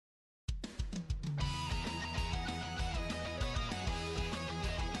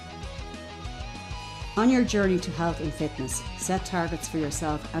On your journey to health and fitness, set targets for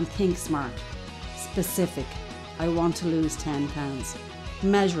yourself and think smart. Specific. I want to lose 10 pounds.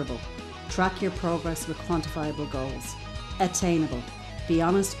 Measurable. Track your progress with quantifiable goals. Attainable. Be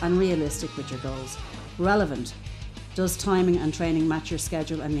honest and realistic with your goals. Relevant. Does timing and training match your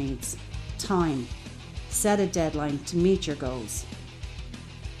schedule and needs? Time. Set a deadline to meet your goals.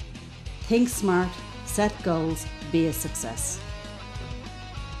 Think smart, set goals, be a success.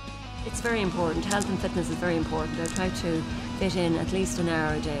 It's very important. Health and fitness is very important. I try to fit in at least an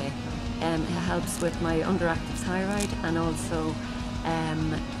hour a day. It helps with my underactive thyroid, and also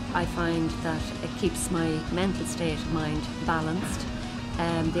I find that it keeps my mental state of mind balanced.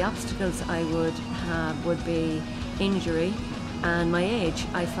 The obstacles I would have would be injury and my age.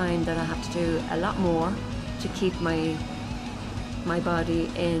 I find that I have to do a lot more to keep my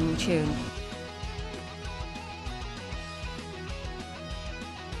body in tune.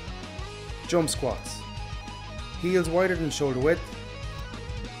 Jump squats. Heels wider than shoulder width,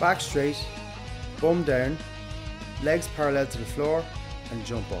 back straight, bum down, legs parallel to the floor, and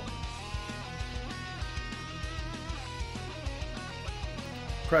jump up.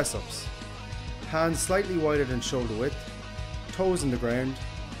 Press ups. Hands slightly wider than shoulder width, toes in the ground,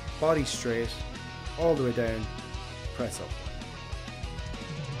 body straight, all the way down, press up.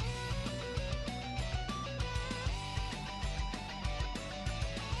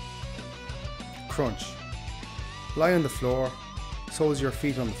 Crunch. Lie on the floor, soles of your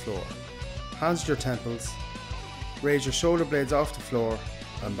feet on the floor, hands to your temples, raise your shoulder blades off the floor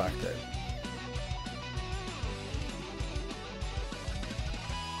and back down.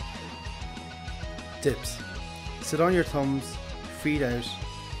 Dips. Sit on your thumbs, feet out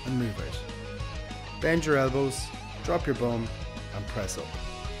and move out. Bend your elbows, drop your bum and press up.